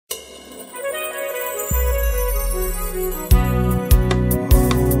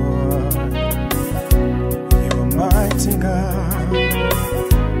God.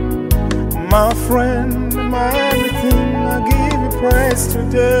 My friend, my everything, I give you praise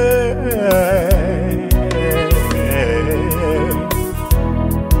today.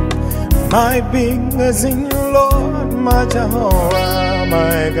 My biggest in you, Lord, my Jehovah,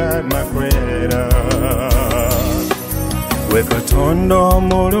 my God, my Creator. Wekatondo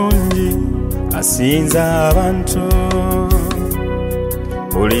mulungi asinza abantu,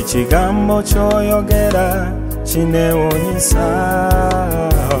 buli kigambo kyoyogera kinewunyisa.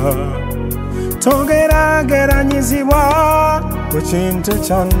 Togerageranyizibwa ku kintu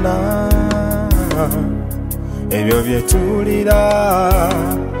kyonna, ebyo bye tuwulira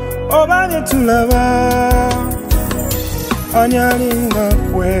oba bye tulaba. Ani alinga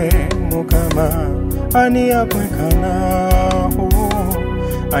ggwe Mukama, ani akwekana?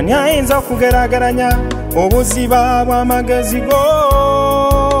 Ani ayinza okugerageranya obuziba bw'amagezi go?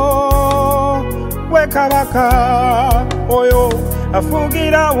 Gwe Kabaka oyo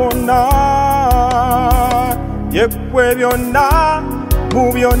afugira wonna, ye ggwe byonna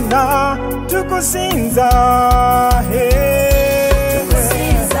mu byonna tukusinza.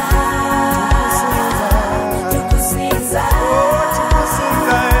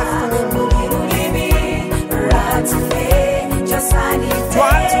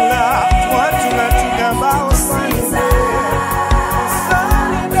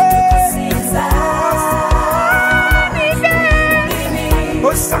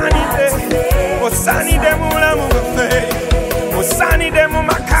 Osani de mulamu fe, osani de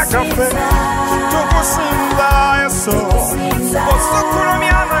makaka fe, tukusimba yeso,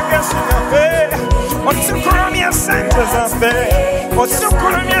 osukurumia magasina fe, osukurumia sentenza fe,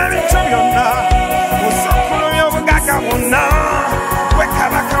 osukurumia bichonyona, osukurumia bugaka muna,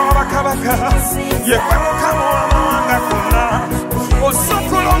 wekabaka wabakabaka, yekwamukamo wamawanga kuna,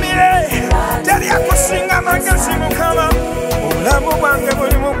 osukurumia, teri akusinga magasina kama, ulamu wange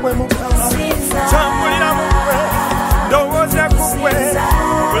buli mukwe mukama. Tambulira mukwe, ndowooza kukwe,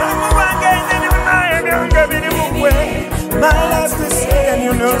 obulamu bwange n'ebinaye byange biri mukwe. My life is in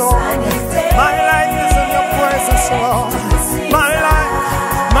you, Lord. My life is in your presence, Lord. My life,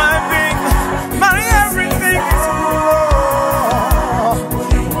 my being, my everything is in you, Lord.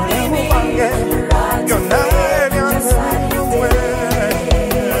 Obulamu bwange, byonna byange biri mukwe.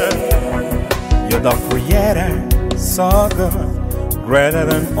 You're the creator, so good, greater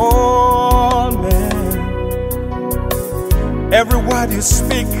than all men. Every word you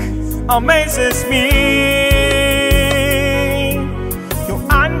speak amazes me. You're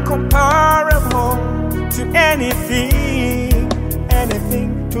uncomparable to anything,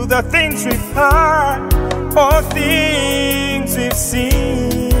 anything, to the things we've heard or things we've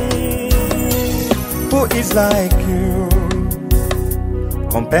seen. Who is like you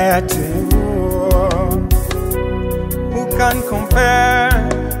compared to you? Who can compare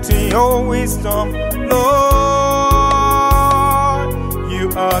to your wisdom, Lord? You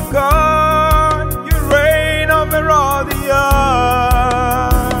are God, you reign over all the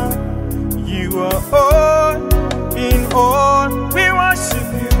earth. You are all in all, we worship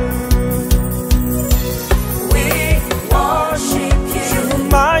you. We worship you,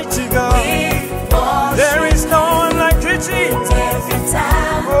 mighty God. There is no one like you, Jesus. Every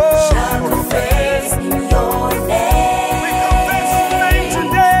time shall confess your name.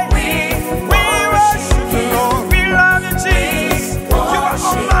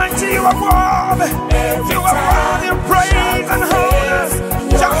 You are worthy of praise and honor.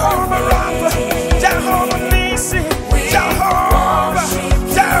 Jehovah Rapha, Jehovah Nissi, Jehovah,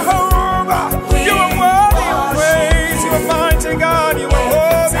 Jehovah. You are worthy of praise. You are mighty God. You are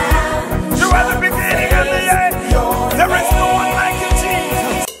worthy. You are the beginning and the end. There is no one like you,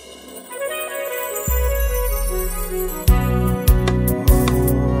 Jesus.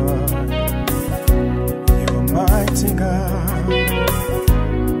 You are mighty God.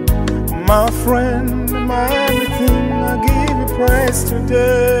 My friend, my everything, I give you praise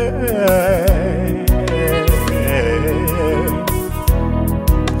today.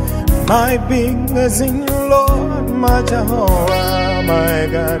 My biggest in you, Lord, my Jehovah, my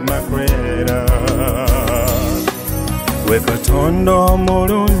God, my Creator. Wekatondo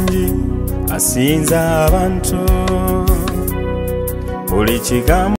mulungi asinza abantu, buli kigambo